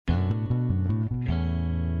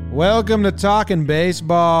Welcome to Talking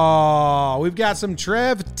Baseball. We've got some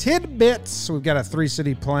Trev tidbits. We've got a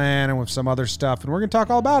 3-city plan and with some other stuff, and we're going to talk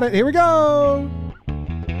all about it. Here we go.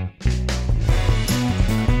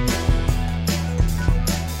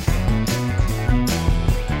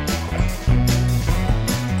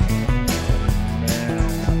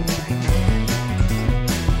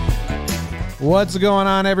 What's going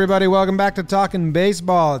on, everybody? Welcome back to Talking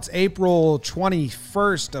Baseball. It's April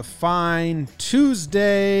 21st, a fine Tuesday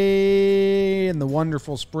in the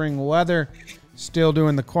wonderful spring weather. Still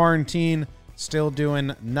doing the quarantine, still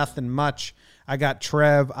doing nothing much. I got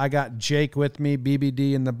Trev, I got Jake with me,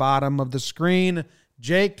 BBD in the bottom of the screen.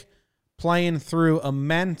 Jake playing through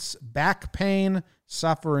immense back pain,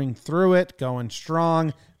 suffering through it, going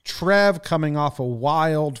strong. Trev coming off a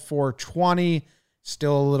wild 420.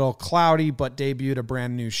 Still a little cloudy, but debuted a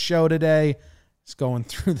brand new show today. It's going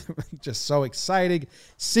through just so exciting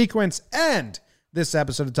sequence. And this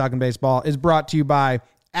episode of Talking Baseball is brought to you by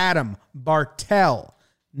Adam Bartel,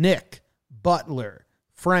 Nick Butler,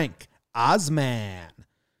 Frank Osman,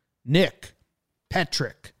 Nick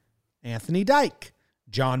Petrick, Anthony Dyke,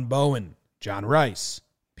 John Bowen, John Rice,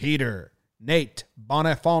 Peter, Nate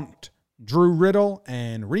Bonifant, Drew Riddle,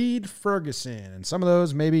 and Reed Ferguson. And some of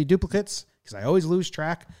those may be duplicates, because I always lose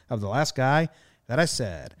track of the last guy that I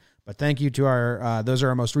said. But thank you to our those are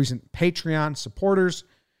our most recent Patreon supporters.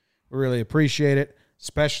 We really appreciate it,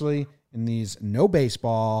 especially in these no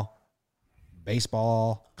baseball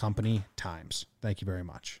company times. Thank you very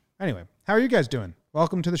much. Anyway, how are you guys doing?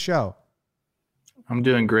 Welcome to the show. I'm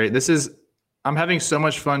doing great. I'm having so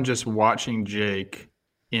much fun just watching Jake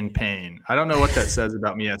in pain. I don't know what that says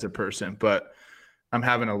about me as a person, but I'm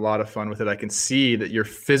having a lot of fun with it. I can see that you're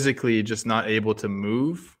physically just not able to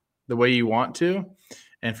move the way you want to.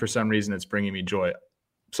 And for some reason, it's bringing me joy.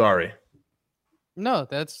 Sorry. No,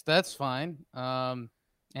 that's fine. And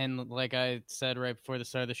like I said right before the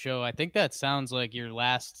start of the show, I think that sounds like your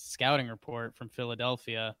last scouting report from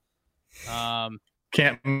Philadelphia.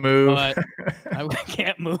 Can't move. But I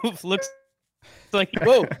can't move. Looks like,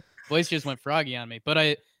 whoa, voice just went froggy on me. But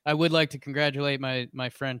I would like to congratulate my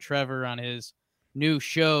friend Trevor on his new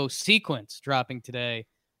show Sequence dropping today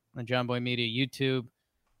on John Boy Media YouTube.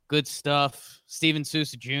 Good stuff. Steven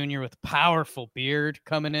Sousa Jr. with a powerful beard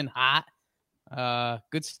coming in hot.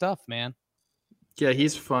 Good stuff, man. Yeah,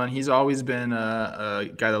 he's fun. He's always been a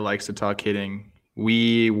guy that likes to talk hitting.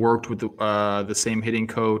 We worked with the same hitting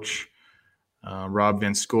coach, Rob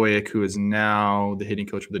Van Scoyoc, who is now the hitting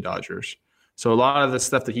coach for the Dodgers. So a lot of the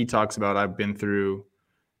stuff that he talks about, I've been through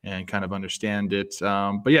and kind of understand it.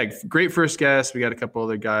 But yeah, great first guest. We got a couple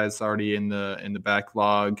other guys already in the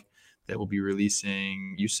backlog that will be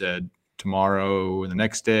releasing, you said, tomorrow and the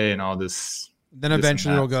next day and all this. Then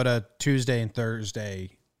eventually it'll go to Tuesday and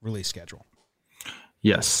Thursday release schedule.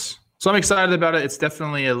 Yes. So I'm excited about it. It's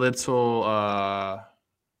definitely a little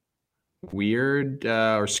weird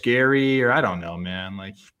or scary, or I don't know, man.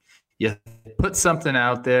 Like, you put something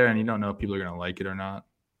out there and you don't know if people are going to like it or not.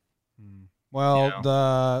 Well, you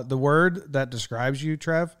know. The word that describes you,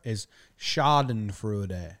 Trev, is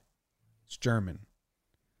Schadenfreude. It's German.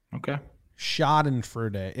 Okay.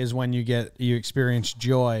 Schadenfreude is when you experience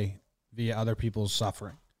joy via other people's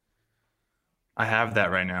suffering. I have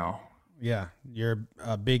that right now. Yeah, you're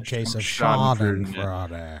a big case of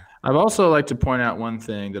Schadenfreude. I'd also like to point out one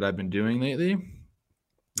thing that I've been doing lately.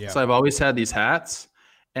 Yeah. So I've always had these hats,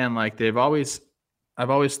 and like I've always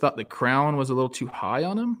thought the crown was a little too high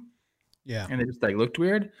on them. Yeah. And it just like looked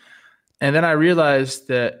weird. And then I realized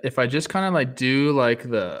that if I just kind of like do like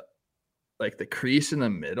the crease in the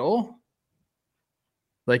middle,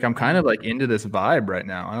 like I'm kind of like into this vibe right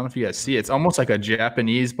now. I don't know if you guys see it. It's almost like a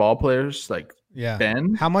Japanese ball player's like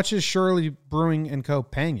bend. How much is Shirley Brewing & Co.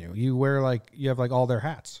 paying you? You have like all their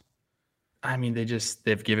hats. I mean,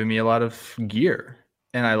 they've given me a lot of gear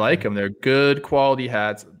and I like them. They're good quality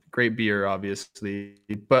hats, great beer, obviously.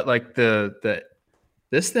 But like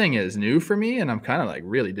this thing is new for me, and I'm kind of like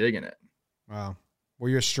really digging it. Wow. Were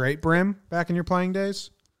you a straight brim back in your playing days?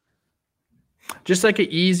 Just like an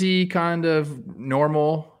easy kind of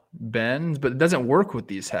normal bend, but it doesn't work with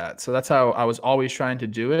these hats. So that's how I was always trying to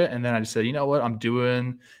do it. And then I just said, you know what? I'm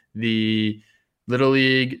doing the Little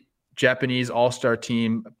League Japanese all-star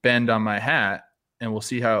team bend on my hat, and we'll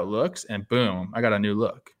see how it looks. And boom, I got a new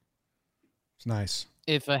look. It's nice.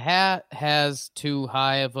 If a hat has too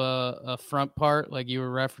high of a front part, like you were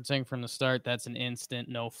referencing from the start, that's an instant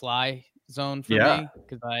no-fly zone for me,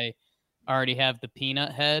 because I already have the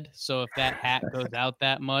peanut head. So if that hat goes out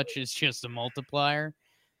that much, it's just a multiplier.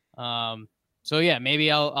 So yeah,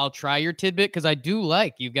 maybe I'll try your tidbit, because I do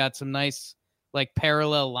like you've got some nice like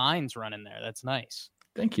parallel lines running there. That's nice.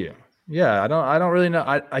 Thank you. Yeah, I don't really know.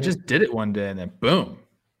 I just did it one day and then boom.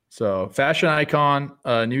 So fashion icon,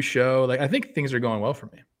 new show. Like I think things are going well for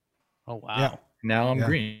me. Oh wow. Yeah. Now I'm Yeah.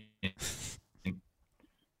 green.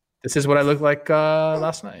 This is what I looked like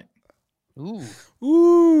last night. Ooh.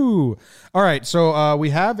 Ooh. All right. So we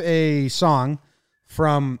have a song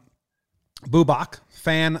from Bubak,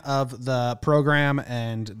 fan of the program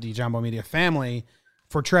and the Jumbo Media family,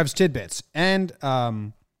 for Trev's Tidbits. And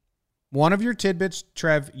one of your tidbits,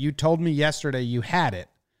 Trev, you told me yesterday you had it,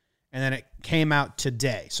 and then it came out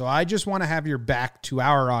today. So I just want to have your back to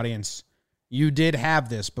our audience. You did have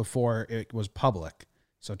this before it was public.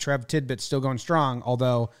 So Trev Tidbits still going strong,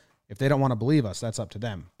 although if they don't want to believe us, that's up to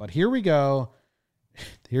them. But here we go.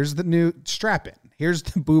 Here's the new strap in. Here's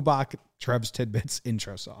the Bubak Trev's Tidbits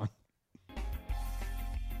intro song.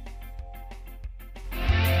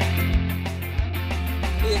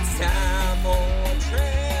 It's time for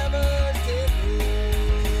Trevor's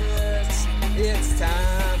Tidbits. It's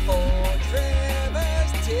time for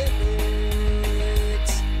Trevor's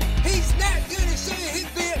Tidbits. He's not gonna share his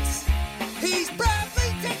bits. He's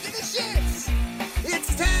probably taking the shits.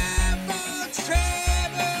 It's time for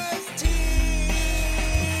Trevor's Tidbits.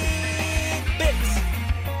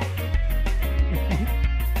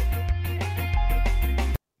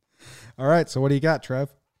 All right. So what do you got,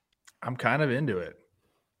 Trev? I'm kind of into it.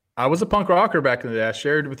 I was a punk rocker back in the day. I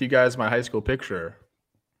shared with you guys my high school picture.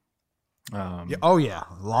 Yeah, oh, yeah.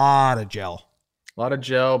 A lot of gel. A lot of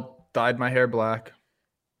gel, dyed my hair black.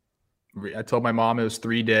 I told my mom it was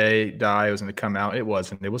 3-day dye. It was going to come out. It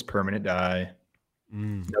wasn't. It was permanent dye.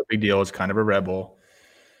 No big deal. It's kind of a rebel.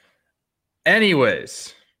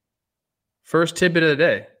 Anyways, first tidbit of the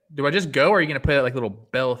day. Do I just go or are you going to play that like little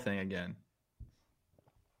bell thing again?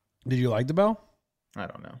 Did you like the bell? I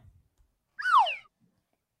don't know.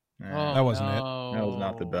 Oh, That wasn't it. That was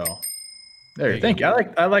not the bell. There you go. Thank you.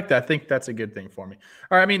 I like that. I think that's a good thing for me.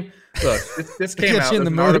 All right. I mean, look, this came Gets out. you in There's the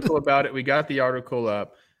an mood. article about it. We got the article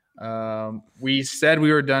up. We said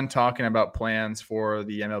we were done talking about plans for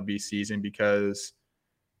the MLB season because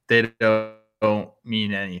they don't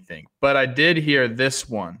mean anything. But I did hear this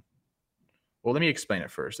one. Well, let me explain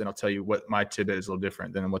it first, and I'll tell you what my tidbit is a little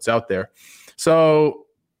different than what's out there. So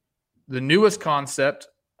the newest concept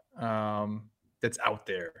that's out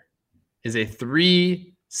there is a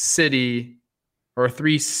 3-city or a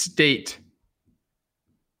 3-state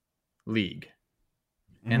league.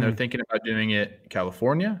 And they're thinking about doing it in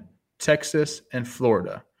California, Texas, and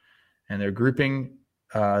Florida. And they're grouping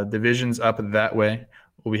divisions up that way.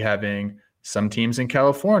 We'll be having some teams in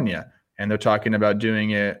California. And they're talking about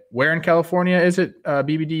doing it. Where in California is it?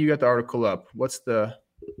 BBD, you got the article up. What's the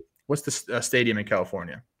stadium in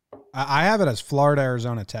California? I have it as Florida,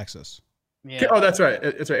 Arizona, Texas. Yeah. Oh, that's right.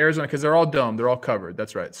 It's right. Arizona, because they're all domed. They're all covered.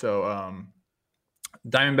 That's right. So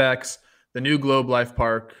Diamondbacks, the new Globe Life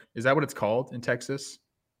Park. Is that what it's called in Texas?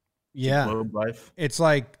 Yeah. Globe Life. It's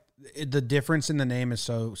like the difference in the name is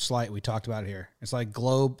so slight. We talked about it here. It's like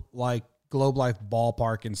Globe Life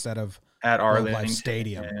Ballpark instead of At Globe Arlington. Life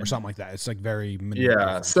Stadium or something like that. It's like very Yeah.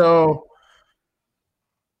 different. So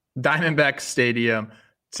Diamondbacks Stadium,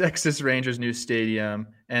 Texas Rangers new stadium,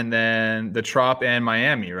 and then the Trop and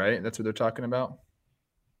Miami, right? That's what they're talking about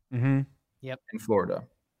Mm-hmm. in Florida.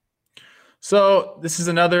 So this is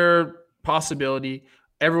another possibility.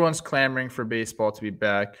 Everyone's clamoring for baseball to be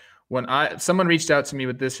back. When someone reached out to me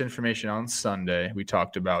with this information on Sunday, we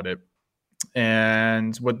talked about it.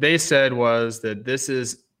 And what they said was that this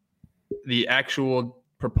is the actual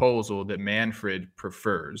proposal that Manfred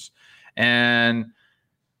prefers. And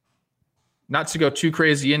not to go too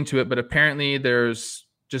crazy into it, but apparently there's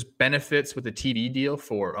just benefits with the TV deal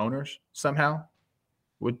for owners somehow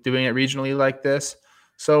with doing it regionally like this.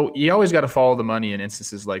 So you always got to follow the money in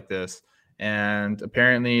instances like this. And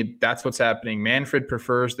apparently that's what's happening. Manfred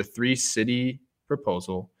prefers the 3-city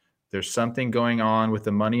proposal. There's something going on with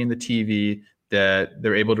the money in the TV that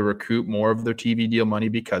they're able to recoup more of their TV deal money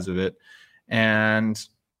because of it. And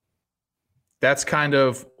that's kind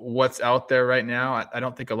of what's out there right now. I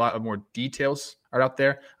don't think a lot of more details are out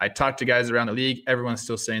there. I talked to guys around the league. Everyone's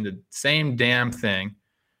still saying the same damn thing.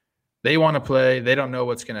 They want to play. They don't know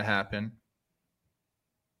what's going to happen.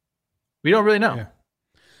 We don't really know. Yeah.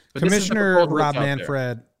 But this is the Commissioner proposal Rob that's out there.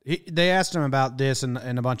 Manfred, they asked him about this and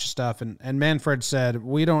a bunch of stuff. And Manfred said,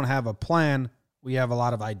 we don't have a plan. We have a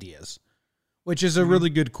lot of ideas, which is a really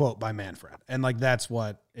good quote by Manfred. And like, that's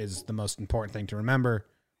what is the most important thing to remember.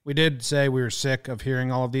 We did say we were sick of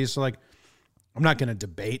hearing all of these. So like, I'm not going to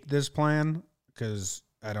debate this plan because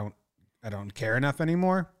I don't care enough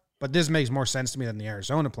anymore, but this makes more sense to me than the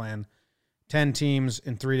Arizona plan. 10 teams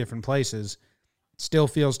in 3 different places still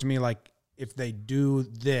feels to me like if they do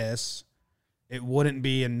this, it wouldn't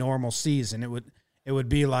be a normal season. It would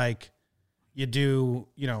be like you do,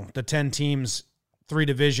 the 10 teams, 3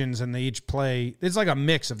 divisions, and they each play. It's like a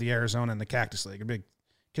mix of the Arizona and the Cactus League,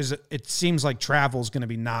 because it seems like travel is going to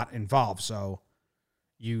be not involved. So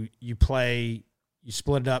you play, you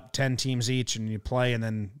split it up 10 teams each, and you play, and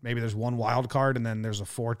then maybe there's one wild card, and then there's a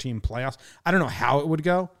 4-team playoffs. I don't know how it would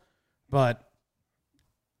go, but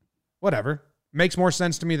whatever. Makes more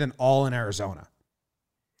sense to me than all in Arizona.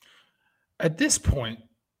 At this point,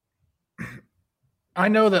 I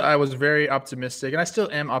know that I was very optimistic, and I still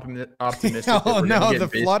am optimistic. Oh no, the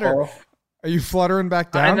flutter! Are you fluttering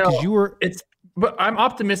back down? I know you were. But I'm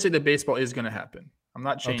optimistic that baseball is going to happen. I'm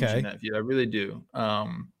not changing that view. I really do.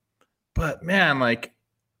 But man, like,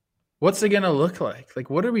 what's it going to look like? Like,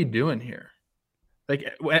 what are we doing here? Like,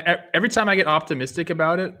 every time I get optimistic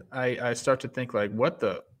about it, I start to think like,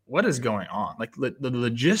 what is going on? Like, the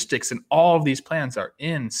logistics and all of these plans are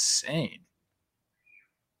insane.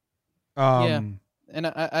 Yeah. And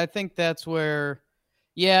I think that's where,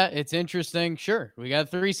 it's interesting. Sure, we got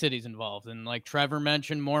 3 cities involved. And like Trevor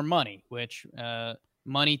mentioned, more money, which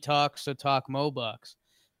money talks, so talk Mo Bucks.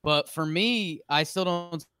 But for me, I still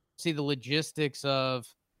don't see the logistics of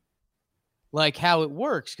like how it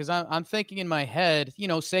works. Because I'm thinking in my head,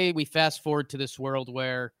 say we fast forward to this world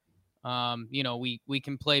where, we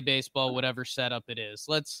can play baseball, whatever setup it is.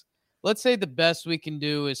 Let's say the best we can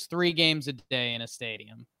do is 3 games a day in a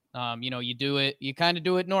stadium. You kind of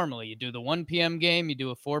do it normally. You do the 1 p.m. game, you do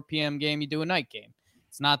a 4 p.m. game, you do a night game.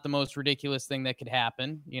 It's not the most ridiculous thing that could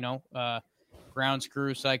happen. Grounds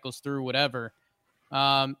crew cycles through, whatever.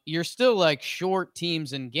 You're still like short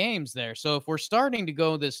teams and games there. So if we're starting to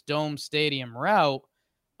go this dome stadium route,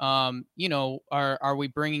 are we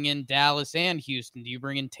bringing in Dallas and Houston? Do you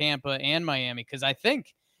bring in Tampa and Miami? Because I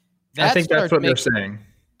think that's what they're saying.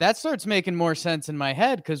 That starts making more sense in my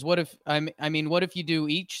head. Because what if what if you do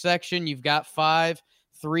each section? You've got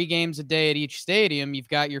 3 games a day at each stadium. You've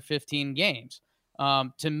got your 15 games.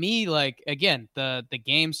 To me, like again, the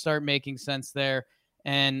games start making sense there,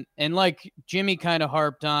 and like Jimmy kind of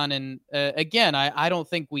harped on, and again, I don't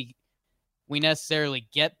think we necessarily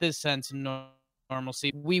get this sense in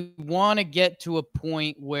normalcy. We want to get to a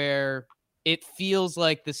point where it feels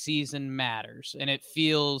like the season matters, and it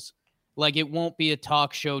feels like it won't be a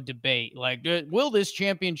talk show debate. Like, will this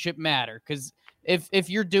championship matter? Because if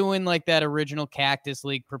you're doing like that original Cactus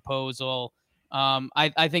League proposal,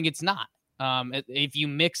 I think it's not. If you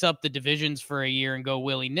mix up the divisions for a year and go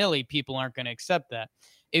willy-nilly, people aren't going to accept that.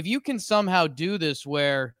 If you can somehow do this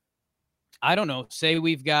where, I don't know, say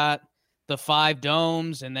we've got the 5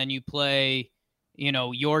 domes and then you play,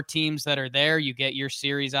 your teams that are there, you get your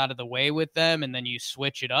series out of the way with them, and then you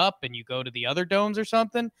switch it up and you go to the other domes or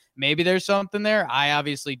something. Maybe there's something there. I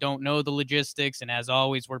obviously don't know the logistics, and as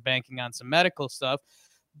always, we're banking on some medical stuff.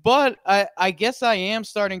 But I guess I am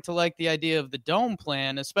starting to like the idea of the dome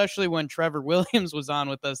plan, especially when Trevor Williams was on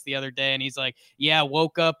with us the other day, and he's like, yeah,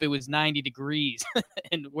 woke up, it was 90 degrees,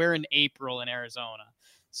 and we're in April in Arizona.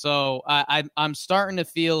 So I'm starting to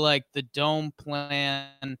feel like the dome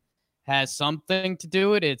plan has something to do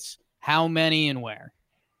with it. It's how many and where.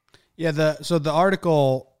 Yeah, so the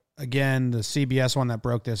article, again, the CBS one that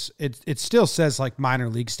broke this, it still says like minor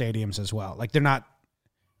league stadiums as well. Like they're not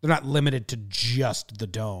limited to just the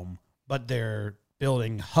dome, but they're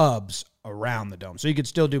building hubs around the dome. So you could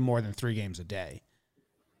still do more than 3 games a day,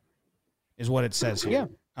 is what it says here.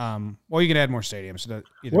 Yeah. Well, you can add more stadiums.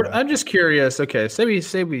 I'm just curious. Okay, say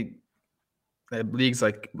we leagues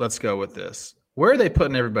like, let's go with this. Where are they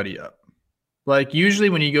putting everybody up? Like usually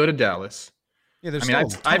when you go to Dallas,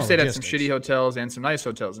 I've stayed at some shitty hotels and some nice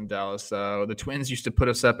hotels in Dallas. The Twins used to put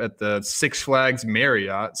us up at the Six Flags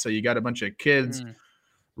Marriott. So you got a bunch of kids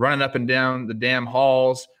running up and down the damn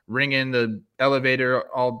halls, ringing the elevator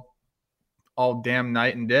all damn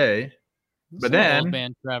night and day. But then, old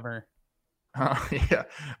man Trevor. Yeah.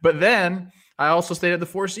 But then I also stayed at the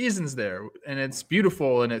Four Seasons there, and it's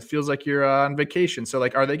beautiful and it feels like you're on vacation. So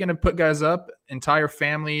like, are they going to put guys up, entire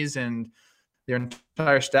families and their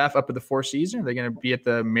entire staff up at the Four Seasons? Or are they going to be at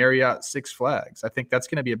the Marriott Six Flags? I think that's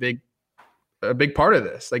going to be a big part of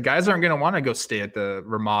this. Like guys aren't going to want to go stay at the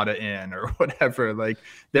Ramada Inn or whatever. Like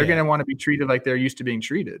they're going to want to be treated like they're used to being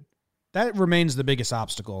treated. That remains the biggest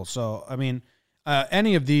obstacle. So, I mean,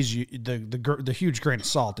 any of these, the huge grain of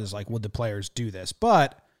salt is like, would the players do this?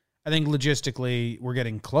 But I think logistically we're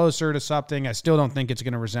getting closer to something. I still don't think it's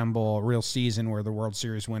going to resemble a real season where the World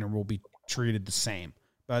Series winner will be treated the same.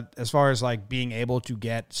 But as far as like being able to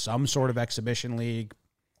get some sort of exhibition league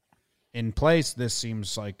in place, this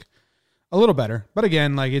seems like A little better. But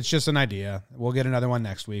again, like it's just an idea. We'll get another one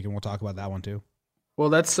next week and we'll talk about that one too. Well,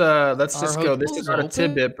 let's just go. This is not a open?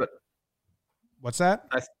 tidbit, but What's that?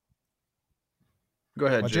 go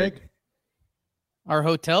ahead, What, Jake. Jake? Are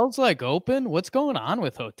hotels like open? What's going on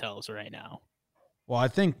with hotels right now? Well, I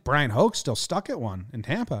think Brian Hoke's still stuck at one in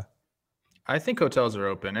Tampa. I think hotels are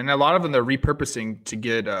open, and a lot of them they're repurposing to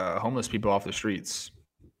get homeless people off the streets.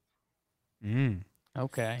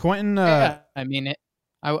 Okay. Quentin, Yeah, I mean,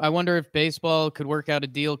 I wonder if baseball could work out a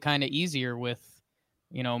deal kind of easier with,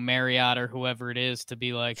 Marriott or whoever it is to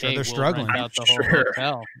be like, Sure, hey, they're we'll struggling. rent out the whole Sure.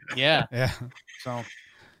 hotel. Yeah. yeah. So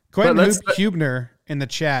Quentin let's- Hubner in the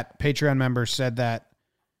chat, Patreon member, said that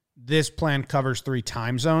this plan covers 3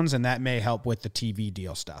 time zones, and that may help with the TV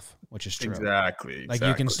deal stuff, which is true. Exactly. Like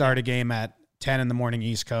you can start a game at 10 in the morning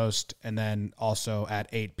East Coast and then also at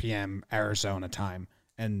 8 p.m. Arizona time.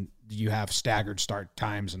 And you have staggered start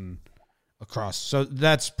times and across. So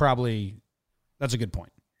that's a good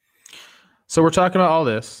point. So we're talking about all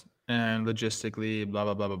this and logistically, blah,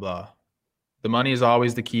 blah, blah, blah, blah. The money is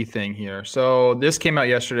always the key thing here. So this came out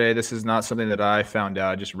yesterday. This is not something that I found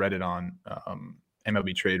out. I just read it on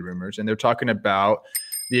MLB Trade Rumors. And they're talking about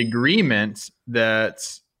the agreement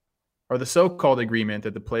or the so-called agreement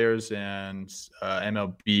that the players and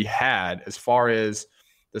MLB had as far as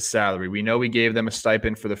the salary. We know we gave them a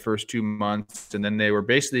stipend for the first 2 months, and then they were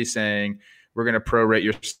basically saying, we're going to prorate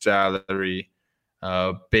your salary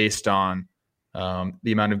based on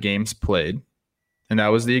the amount of games played. And that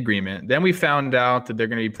was the agreement. Then we found out that they're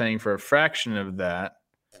going to be paying for a fraction of that.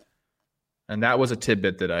 And that was a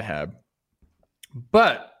tidbit that I had.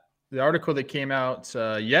 But the article that came out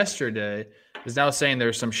yesterday is now saying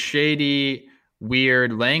there's some shady,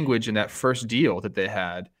 weird language in that first deal that they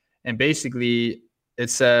had. And basically it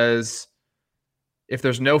says if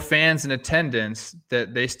there's no fans in attendance,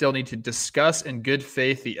 that they still need to discuss in good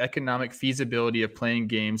faith the economic feasibility of playing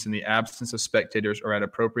games in the absence of spectators or at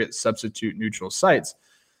appropriate substitute neutral sites.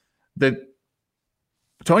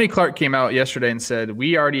 Tony Clark came out yesterday and said,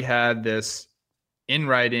 we already had this in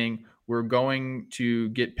writing. We're going to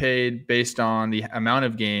get paid based on the amount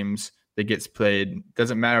of games that gets played.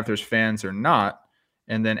 Doesn't matter if there's fans or not.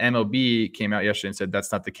 And then MLB came out yesterday and said,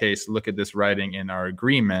 that's not the case. Look at this writing in our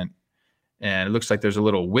agreement. And it looks like there's a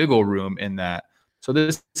little wiggle room in that. So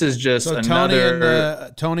this is just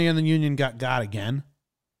another. Tony and the union got again.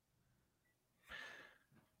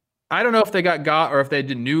 I don't know if they got or if they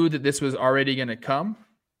knew that this was already going to come.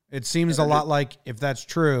 It seems a lot like, if that's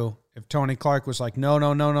true, if Tony Clark was like,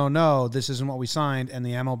 no, this isn't what we signed, and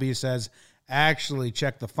the MLB says, actually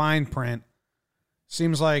check the fine print,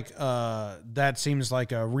 seems like that seems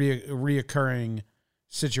like a reoccurring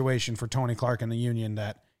situation for Tony Clark and the union,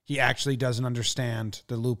 that he actually doesn't understand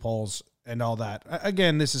the loopholes and all that.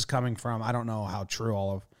 Again, this is coming from, I don't know how true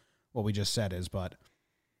all of what we just said is, but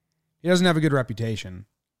he doesn't have a good reputation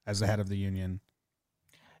as the head of the union.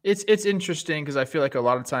 It's interesting because I feel like a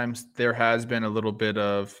lot of times there has been a little bit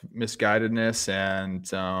of misguidedness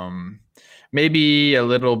and maybe a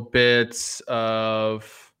little bit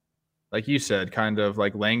of, like you said, kind of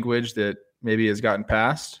like language that maybe has gotten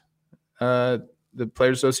past the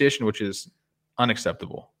Players Association, which is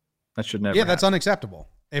unacceptable. That should never. Yeah, that's happen. unacceptable.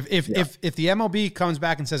 If the MLB comes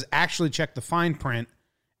back and says, actually check the fine print,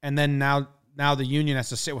 and then now the union has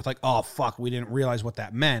to sit with like, oh fuck, we didn't realize what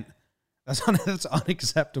that meant. That's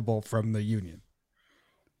unacceptable from the union.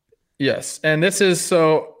 Yes. And this is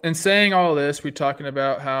so, in saying all this, we're talking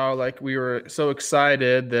about how like we were so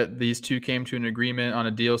excited that these two came to an agreement on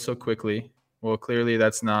a deal so quickly. Well, clearly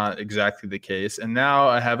that's not exactly the case. And now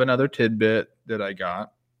I have another tidbit that I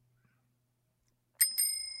got.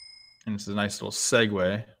 And it's a nice little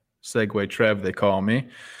segue Trev, they call me.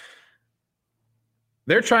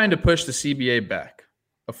 They're trying to push the CBA back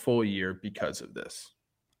a full year because of this.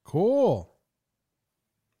 Cool.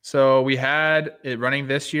 So we had it running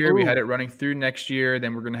this year. Ooh. We had it running through next year.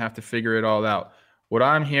 Then we're going to have to figure it all out. What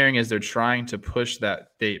I'm hearing is they're trying to push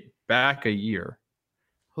that date back a year.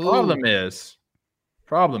 Problem is,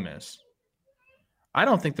 I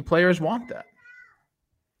don't think the players want that.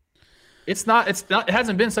 It's not, it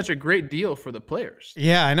hasn't been such a great deal for the players.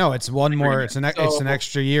 Yeah, I know. It's one more, it's an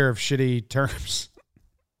extra year of shitty terms.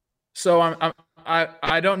 So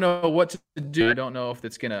I don't know what to do. I don't know if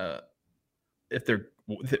it's gonna, if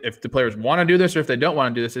the players want to do this or if they don't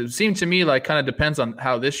want to do this. It seemed to me like kind of depends on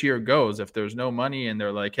how this year goes. If there's no money and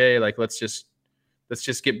they're like, hey, like let's just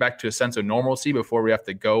get back to a sense of normalcy before we have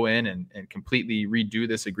to go in and completely redo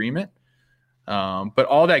this agreement. But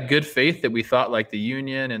all that good faith that we thought like the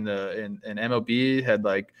union and MLB had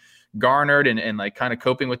like garnered and like kind of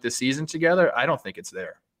coping with this season together, I don't think it's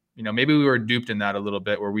there. maybe we were duped in that a little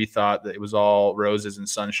bit where we thought that it was all roses and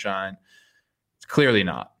sunshine. It's clearly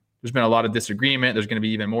not. There's been a lot of disagreement. There's going to be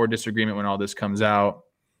even more disagreement when all this comes out.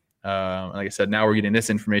 Like I said, now we're getting this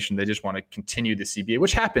information. They just want to continue the CBA,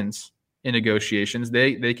 which happens in negotiations.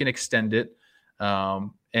 They can extend it.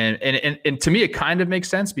 And to me, it kind of makes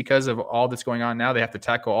sense because of all that's going on now. They have to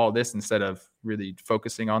tackle all this instead of really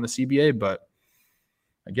focusing on the CBA. But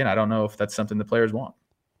again, I don't know if that's something the players want.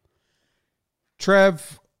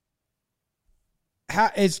 Trev,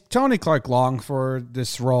 is Tony Clark long for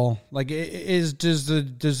this role? Like, does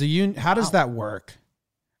the union? How does that work?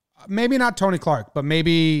 Maybe not Tony Clark, but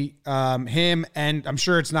maybe him. And I'm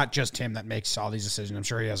sure it's not just him that makes all these decisions. I'm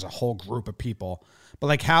sure he has a whole group of people. But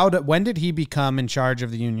like, when did he become in charge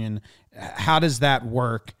of the union? How does that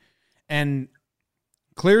work? And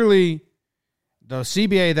clearly, the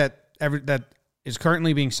CBA that is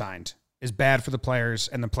currently being signed is bad for the players,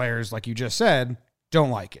 and the players, like you just said,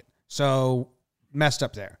 don't like it. So messed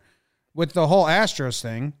up there. With the whole Astros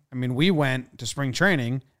thing, I mean, we went to spring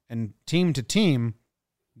training, and team to team,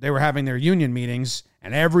 they were having their union meetings,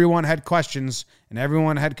 and everyone had questions, and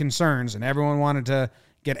everyone had concerns, and everyone wanted to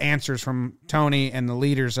get answers from Tony and the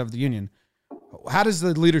leaders of the union. How does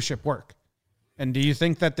the leadership work? And do you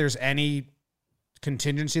think that there's any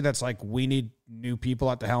contingency that's like, we need new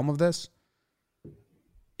people at the helm of this?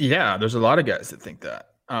 Yeah, there's a lot of guys that think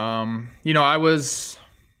that. I was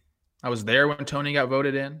there when Tony got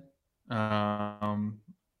voted in.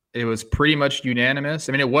 It was pretty much unanimous.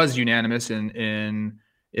 I mean, it was unanimous in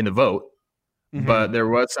the vote, but there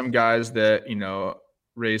was some guys that,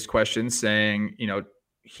 raised questions saying,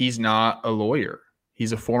 he's not a lawyer.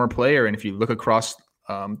 He's a former player. And if you look across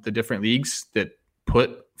the different leagues that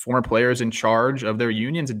put former players in charge of their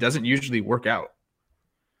unions, it doesn't usually work out.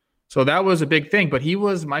 So that was a big thing. But he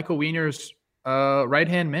was Michael Wiener's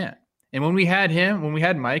right-hand man. And when we had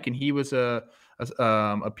Mike, and he was a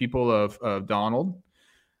pupil of Donald,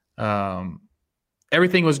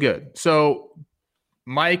 everything was good. So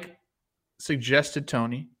Mike suggested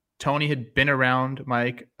Tony. Tony had been around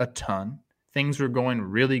Mike a ton. Things were going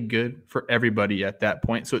really good for everybody at that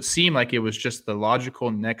point. So it seemed like it was just the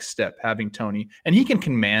logical next step, having Tony. And he can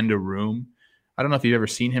command a room. I don't know if you've ever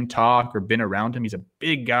seen him talk or been around him. He's a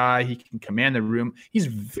big guy. He can command the room. He's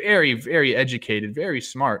very, very educated, very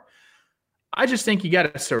smart. I just think you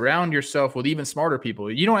got to surround yourself with even smarter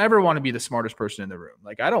people. You don't ever want to be the smartest person in the room.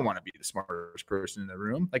 Like, I don't want to be the smartest person in the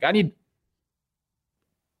room. Like, I need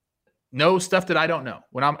know stuff that I don't know.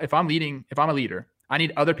 If I'm a leader, I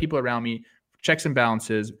need other people around me, checks and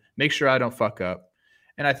balances, make sure I don't fuck up.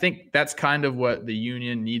 And I think that's kind of what the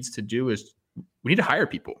union needs to do is we need to hire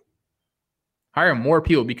people. Hire more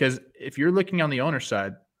people, because if you're looking on the owner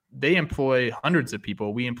side, they employ hundreds of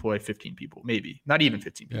people. We employ 15 people, maybe not even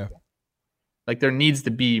 15 people. Yeah. Like, there needs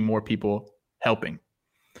to be more people helping.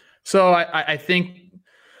 So I think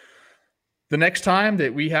the next time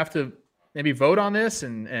that we have to maybe vote on this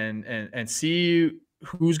and see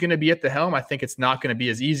who's going to be at the helm, I think it's not going to be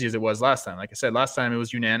as easy as it was last time. Like I said, last time it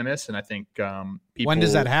was unanimous, and I think people. When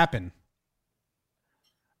does that happen?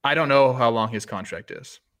 I don't know how long his contract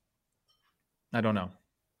is. I don't know.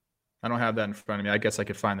 I don't have that in front of me. I guess I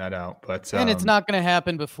could find that out. But and it's not going to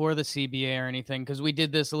happen before the CBA or anything, because we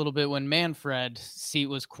did this a little bit when Manfred's seat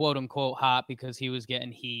was quote unquote hot because he was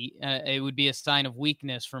getting heat. It would be a sign of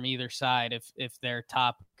weakness from either side if their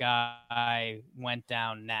top guy went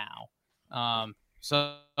down now.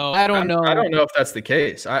 So I don't know. I don't know if that's the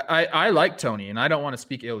case. I like Tony, and I don't want to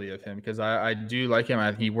speak illy of him, because I do like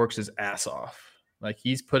him. He works his ass off. Like,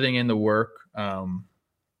 he's putting in the work.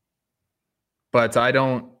 But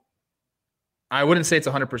I wouldn't say it's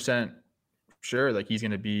 100% sure like he's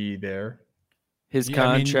going to be there. His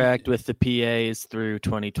contract with the PA is through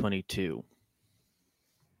 2022.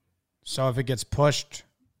 So if it gets pushed,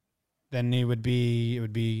 then it would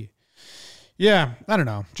be, yeah, I don't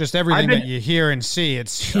know. Just everything that you hear and see, it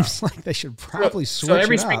seems like they should probably switch it up. So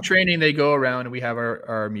every spring training they go around and we have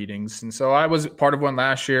our meetings. And so I was part of one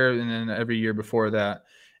last year, and then every year before that.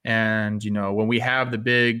 And, when we have the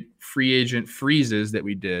big free agent freezes that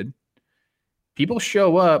we did, people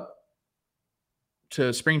show up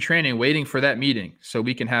to spring training waiting for that meeting so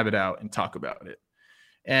we can have it out and talk about it.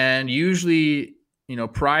 And usually,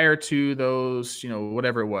 prior to those,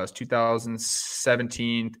 whatever it was,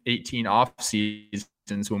 2017, 18 off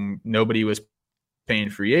seasons when nobody was paying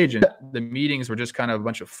free agent, the meetings were just kind of a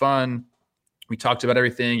bunch of fun. We talked about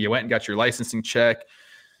everything. You went and got your licensing check.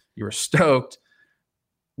 You were stoked.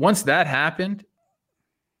 Once that happened,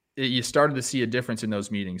 you started to see a difference in those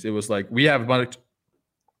meetings. It was like, we have a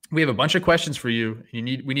bunch of questions for you. We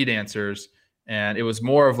need answers. And it was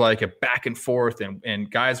more of like a back and forth,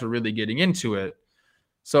 and guys were really getting into it.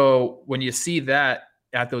 So when you see that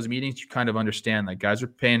at those meetings, you kind of understand like guys are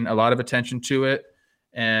paying a lot of attention to it.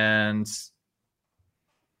 And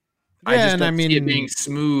I just don't see it being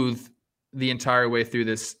smooth the entire way through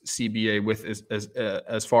this CBA with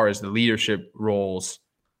as far as the leadership roles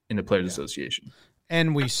in the Players Association.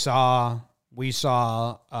 And we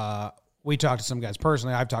talked to some guys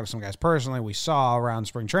personally. I've talked to some guys personally. We saw around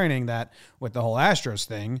spring training that with the whole Astros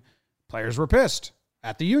thing, players were pissed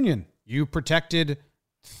at the union. You protected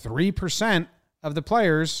 3% of the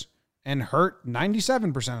players and hurt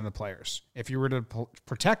 97% of the players. If you were to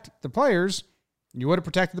protect the players, you would have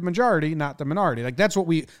protected the majority, not the minority. Like that's what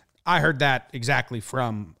I heard that exactly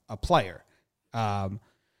from a player.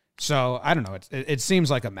 So I don't know. It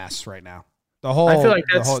seems like a mess right now. I feel like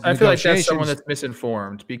that's someone that's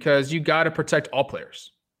misinformed, because you got to protect all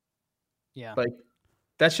players. Yeah. Like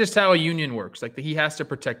that's just how a union works. Like he has to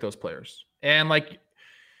protect those players. And like,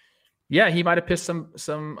 yeah, he might've pissed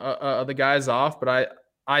some of the guys off, but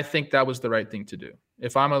I think that was the right thing to do.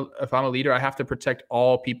 If I'm a leader, I have to protect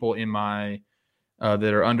all people in my, that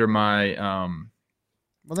are under my,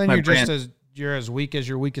 well, then you're as weak as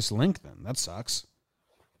your weakest link. Then that sucks.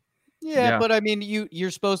 Yeah, but I mean,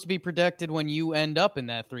 you're supposed to be protected when you end up in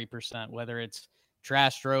that 3%, whether it's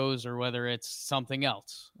Trastros or whether it's something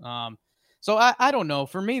else. So I don't know.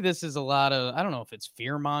 For me, this is a lot of, I don't know if it's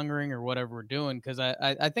fear mongering or whatever we're doing, because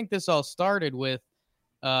I think this all started with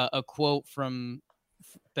a quote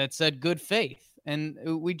that said good faith. And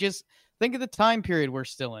we just think of the time period we're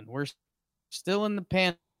still in. We're still in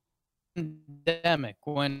the pandemic,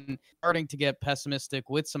 when starting to get pessimistic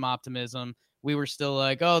with some optimism. We were still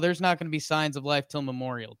like, oh, there's not going to be signs of life till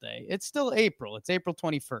Memorial Day. It's still April. It's April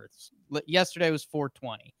 21st. Yesterday was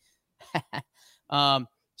 4/20.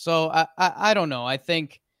 So I don't know. I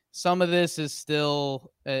think some of this is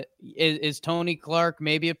still is Tony Clark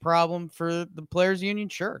maybe a problem for the players union?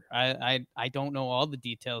 Sure. I don't know all the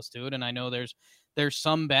details to it, and I know there's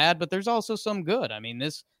some bad, but there's also some good. I mean,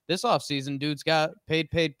 this offseason, dude's got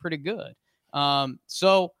paid pretty good.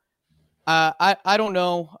 So I don't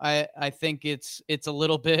know. I think it's a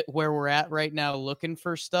little bit where we're at right now, looking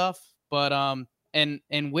for stuff. But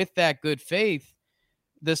and with that good faith,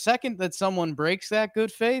 the second that someone breaks that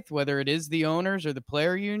good faith, whether it is the owners or the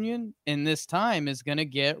player union, in this time is going to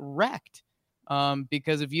get wrecked.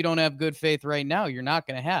 Because if you don't have good faith right now, you're not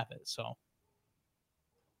going to have it. So.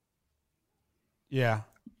 Yeah.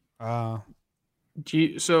 So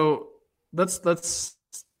let's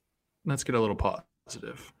get a little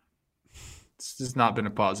positive. This has not been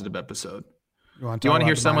a positive episode. Do you want to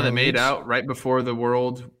hear someone that made out right before the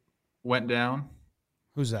world went down?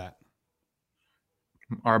 Who's that?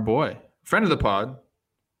 Our boy, friend of the pod,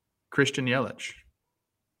 Christian Yelich.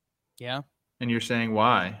 Yeah. And you're saying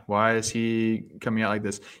why? Why is he coming out like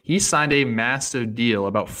this? He signed a massive deal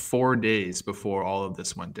about 4 days before all of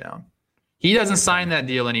this went down. He doesn't sign that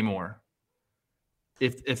deal anymore.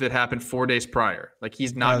 If it happened 4 days prior, like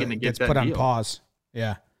he's not going to get that put on deal. Pause.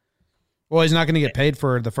 Yeah. Well, he's not going to get paid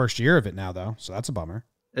for the first year of it now, though. So that's a bummer.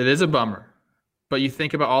 It is a bummer. But you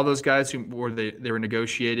think about all those guys who were they were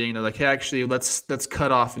negotiating. They're like, hey, actually, let's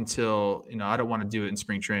cut off until, I don't want to do it in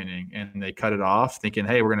spring training. And they cut it off thinking,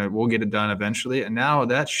 hey, we'll get it done eventually. And now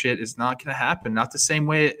that shit is not going to happen. Not the same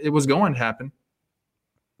way it was going to happen.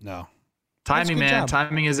 No. Timing, man.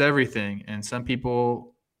 Timing is everything. And some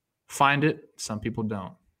people find it. Some people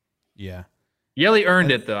don't. Yeah. Yelly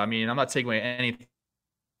earned it, though. I mean, I'm not taking away anything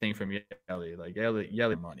from Yelly. Like,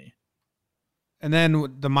 Yelly money. And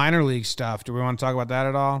then the minor league stuff. Do we want to talk about that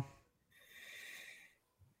at all?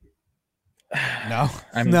 No.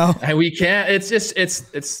 No. We can't. It's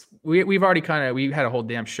just we've already we had a whole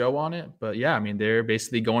damn show on it. But yeah, I mean, they're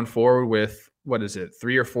basically going forward with, what is it,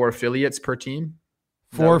 3 or 4 affiliates per team?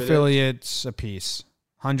 4 affiliates apiece.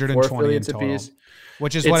 120 affiliates in total. Apiece.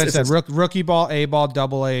 Which is what it said. Rookie ball, A ball,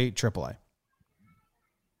 AA, AAA.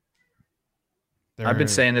 I've been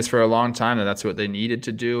saying this for a long time, that's what they needed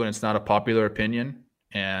to do, and it's not a popular opinion.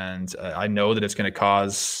 And I know that it's going to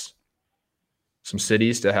cause some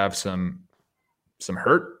cities to have some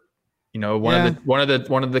hurt. One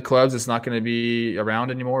of the clubs that's not going to be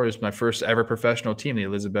around anymore is my first ever professional team, the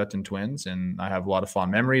Elizabethton Twins, and I have a lot of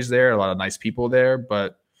fond memories there, a lot of nice people there.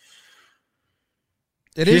 But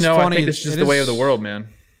it is funny. I think it's just the way of the world, man.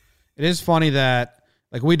 It is funny that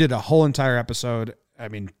we did a whole entire episode. I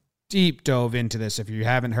mean, deep dove into this. If you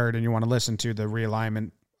haven't heard and you want to listen to the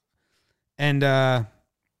realignment, and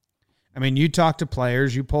you talked to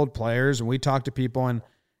players, you polled players, and we talked to people, and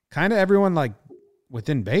kind of everyone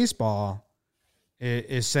within baseball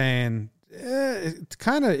is saying it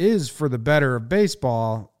kind of is for the better of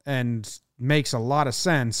baseball and makes a lot of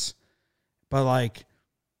sense. But like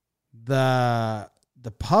the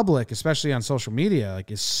public, especially on social media,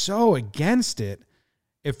 like is so against it.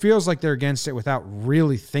 It feels like they're against it without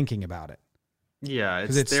really thinking about it. Yeah,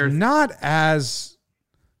 Because it's not as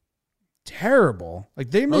terrible.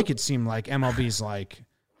 Like they make it seem like MLB's like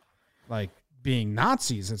being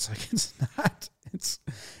Nazis. It's like it's not.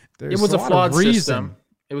 It was a flawed system.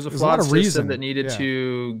 It was a flawed system that needed Yeah.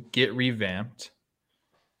 to get revamped.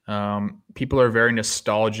 People are very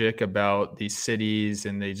nostalgic about these cities,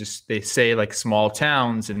 and they say like small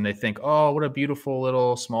towns, and they think, oh, what a beautiful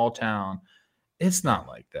little small town. It's not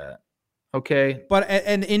like that. Okay. But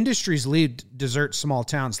and industries lead desert small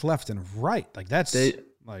towns left and right. Like that's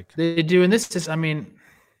They do. And this is, I mean,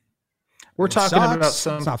 we're it talking sucks. about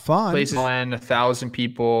some It's not fun. places land 1,000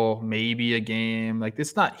 people, maybe a game. Like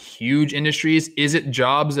it's not huge industries. Is it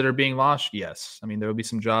jobs that are being lost? Yes. I mean, there will be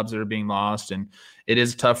some jobs that are being lost, and it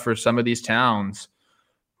is tough for some of these towns,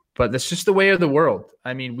 but that's just the way of the world.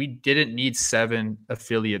 I mean, we didn't need 7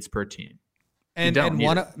 affiliates per team. And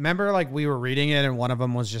remember, like we were reading it, and one of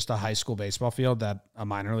them was just a high school baseball field that a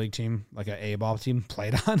minor league team, like an A-ball team,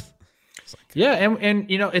 played on. Yeah, and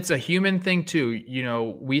you know, it's a human thing too. You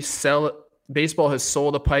know, baseball has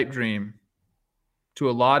sold a pipe dream to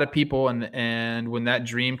a lot of people, and when that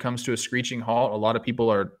dream comes to a screeching halt, a lot of people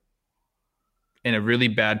are in a really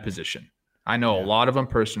bad position. I know a lot of them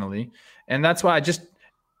personally, and that's why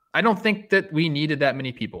I don't think that we needed that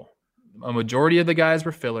many people. A majority of the guys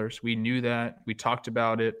were fillers. We knew that. We talked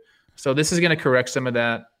about it. So this is going to correct some of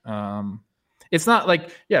that. It's not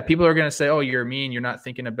like, people are going to say, oh, you're mean. You're not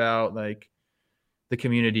thinking about like the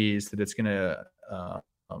communities that it's going to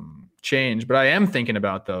change. But I am thinking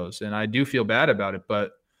about those, and I do feel bad about it.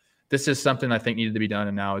 But this is something I think needed to be done,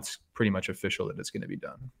 and now it's pretty much official that it's going to be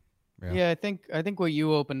done. Yeah, I think what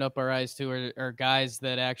you opened up our eyes to are guys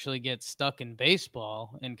that actually get stuck in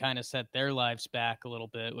baseball and kind of set their lives back a little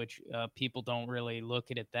bit, which people don't really look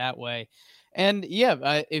at it that way. And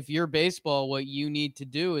if you're baseball, what you need to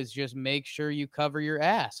do is just make sure you cover your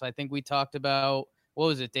ass. I think we talked about, what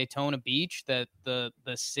was it, Daytona Beach, that the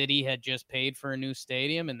city had just paid for a new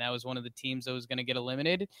stadium, and that was one of the teams that was going to get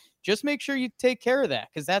eliminated. Just make sure you take care of that,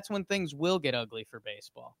 because that's when things will get ugly for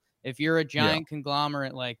baseball. If you're a giant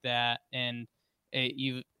conglomerate like that, and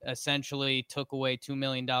you essentially took away $2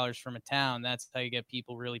 million from a town, that's how you get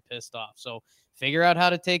people really pissed off. So figure out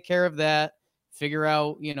how to take care of that. Figure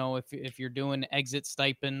out, if you're doing exit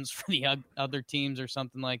stipends for the other teams or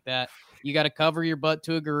something like that, you got to cover your butt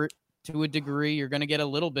to a degree. You're going to get a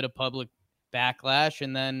little bit of public backlash,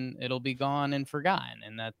 and then it'll be gone and forgotten.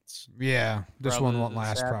 And that's this one won't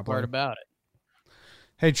last probably. Part about it.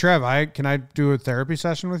 Hey Trev, can I do a therapy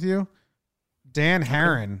session with you? Dan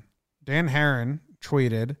Herron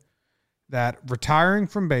tweeted that retiring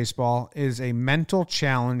from baseball is a mental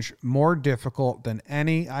challenge more difficult than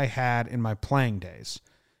any I had in my playing days.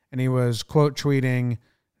 And he was quote tweeting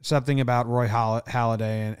something about Roy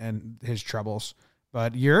Halladay and his troubles.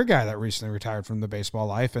 But you're a guy that recently retired from the baseball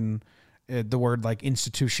life, and the word like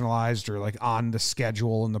institutionalized or like on the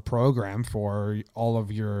schedule in the program for all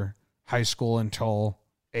of your high school until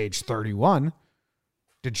age 31.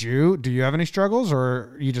 Do you have any struggles,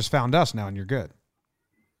 or you just found us now and you're good?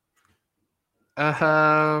 I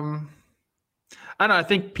don't know. I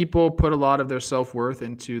think people put a lot of their self-worth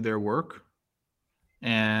into their work,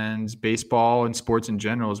 and baseball and sports in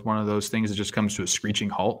general is one of those things that just comes to a screeching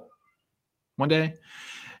halt one day.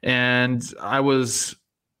 And I was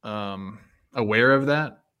aware of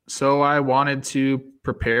that. So I wanted to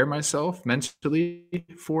prepare myself mentally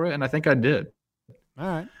for it. And I think I did. All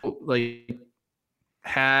right. Like,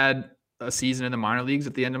 had a season in the minor leagues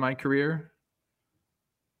at the end of my career.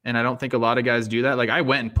 And I don't think a lot of guys do that. Like, I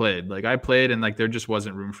went and played. Like, I played, and like there just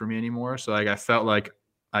wasn't room for me anymore. So like I felt like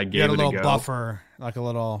I gave it a go. You had a little buffer, like a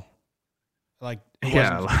little, like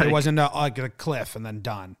it wasn't like a cliff and then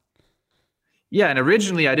done. Yeah, and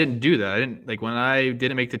originally I didn't do that. I didn't, like, when I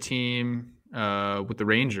didn't make the team with the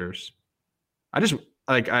Rangers, I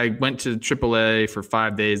went to AAA for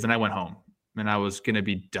 5 days, then I went home, and I was going to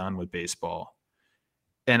be done with baseball.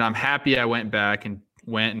 And I'm happy I went back and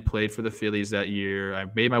played for the Phillies that year. I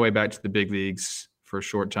made my way back to the big leagues for a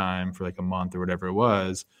short time, for like a month or whatever it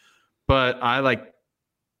was. But I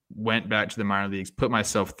went back to the minor leagues, put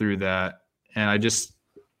myself through that, and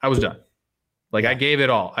I was done. Like, I gave it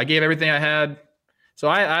all. I gave everything I had. So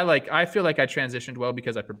I feel like I transitioned well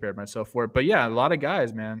because I prepared myself for it. But yeah, a lot of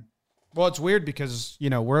guys, man. Well, it's weird because,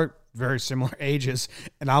 we're very similar ages,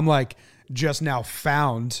 and I'm like just now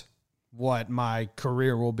found what my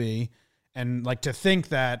career will be. And like to think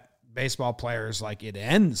that baseball players, like it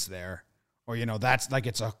ends there, or, that's like,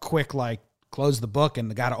 it's a quick, like close the book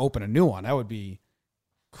and got to open a new one. That would be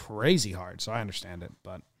crazy hard. So I understand it,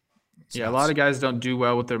 but a lot of guys don't do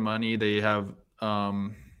well with their money. They have,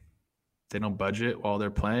 they don't budget while they're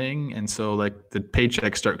playing. And so like the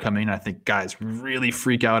paychecks start coming. I think guys really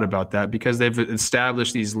freak out about that because they've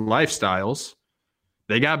established these lifestyles.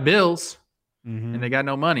 They got bills and they got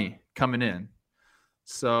no money coming in.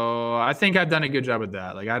 So I think I've done a good job of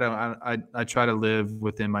that. Like I try to live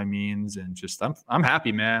within my means and just, I'm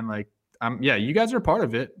happy, man. Like you guys are a part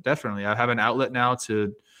of it. Definitely. I have an outlet now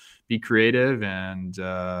to be creative, and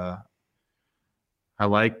I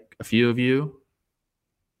like a few of you.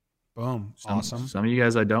 Boom. Awesome. Some of you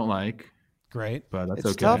guys I don't like. Great. But that's it's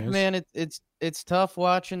okay. Tough, man. It's tough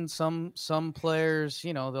watching some players,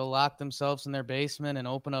 they'll lock themselves in their basement and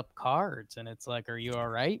open up cards, and it's like, are you all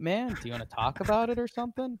right, man? Do you want to talk about it or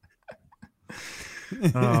something?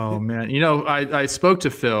 Oh man. I spoke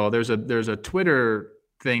to Phil. There's a Twitter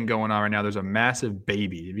thing going on right now. There's a massive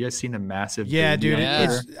baby. Have you guys seen the massive Yeah, baby? dude.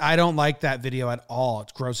 Yeah. I don't like that video at all.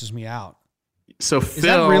 It grosses me out. So Is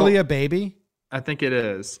Phil, that really a baby? I think it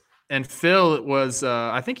is. And Phil was,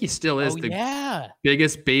 I think he still is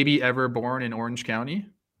biggest baby ever born in Orange County.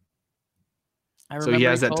 So he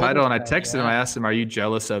has that title, and I texted him. I asked him, "Are you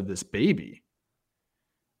jealous of this baby?"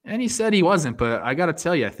 And he said he wasn't, but I got to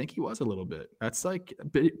tell you, I think he was a little bit. That's like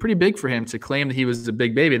pretty big for him to claim that he was a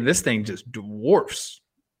big baby, and this thing just dwarfs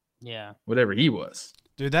whatever he was.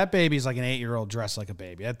 Dude, that baby's like an 8-year-old dressed like a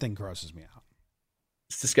baby. That thing grosses me out.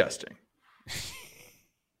 It's disgusting.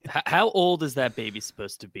 How old is that baby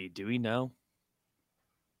supposed to be? Do we know?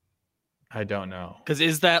 I don't know. Because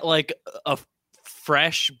is that like a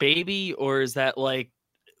fresh baby, or is that like,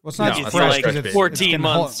 well, it's not it's fresh, like it's 14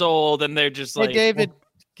 months old and they're just Hey, like, David,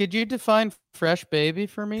 could you define fresh baby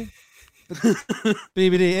for me?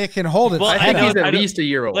 BBD, it can hold it. Well, I think he's at least a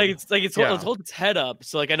year old. it's hold its head up.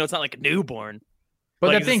 So like I know it's not like a newborn. But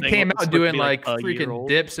like, that thing came out doing like a year freaking old?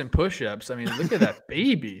 dips and push-ups. I mean, look at that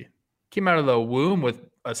baby. Came out of the womb with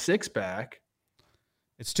a 6-pack.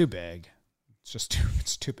 It's too big.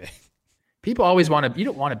 It's too big. People always you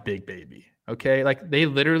don't want a big baby, okay? Like they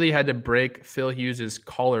literally had to break Phil Hughes's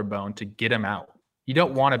collarbone to get him out. You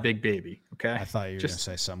don't want a big baby, okay? I thought you were going to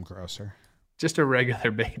say some grosser. Just a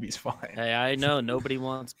regular baby's fine. Hey, I know nobody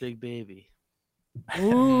wants big baby.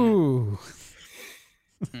 Ooh.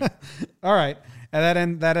 All right.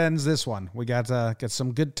 And that ends this one. We got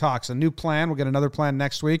some good talks. A new plan. We'll get another plan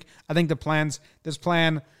next week. I think this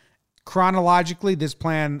plan chronologically, this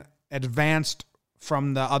plan advanced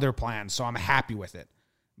from the other plan, so I'm happy with it.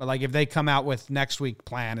 But like if they come out with next week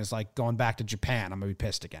plan is like going back to Japan, I'm gonna be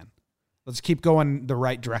pissed again. Let's keep going the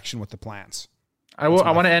right direction with the plans. I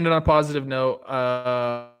want to end it on a positive note.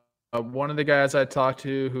 One of the guys I talked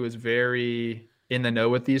to who is very in the know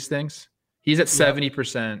with these things, he's at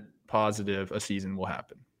 70% positive a season will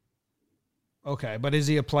happen. Okay, but is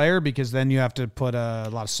he a player? Because then you have to put a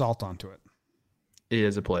lot of salt onto it. He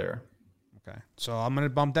is a player. Okay, so I'm going to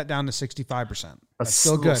bump that down to 65%. That's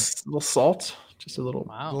still good. Little salt, just a little.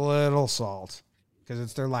 Wow. Little salt, because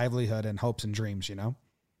it's their livelihood and hopes and dreams, Yeah.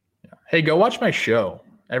 Hey, go watch my show,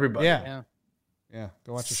 everybody. Yeah.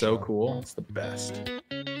 Go watch the show. So cool. It's the best.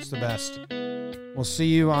 It's the best. We'll see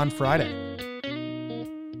you on Friday.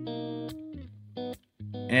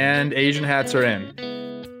 And Asian hats are in.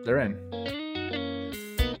 They're in.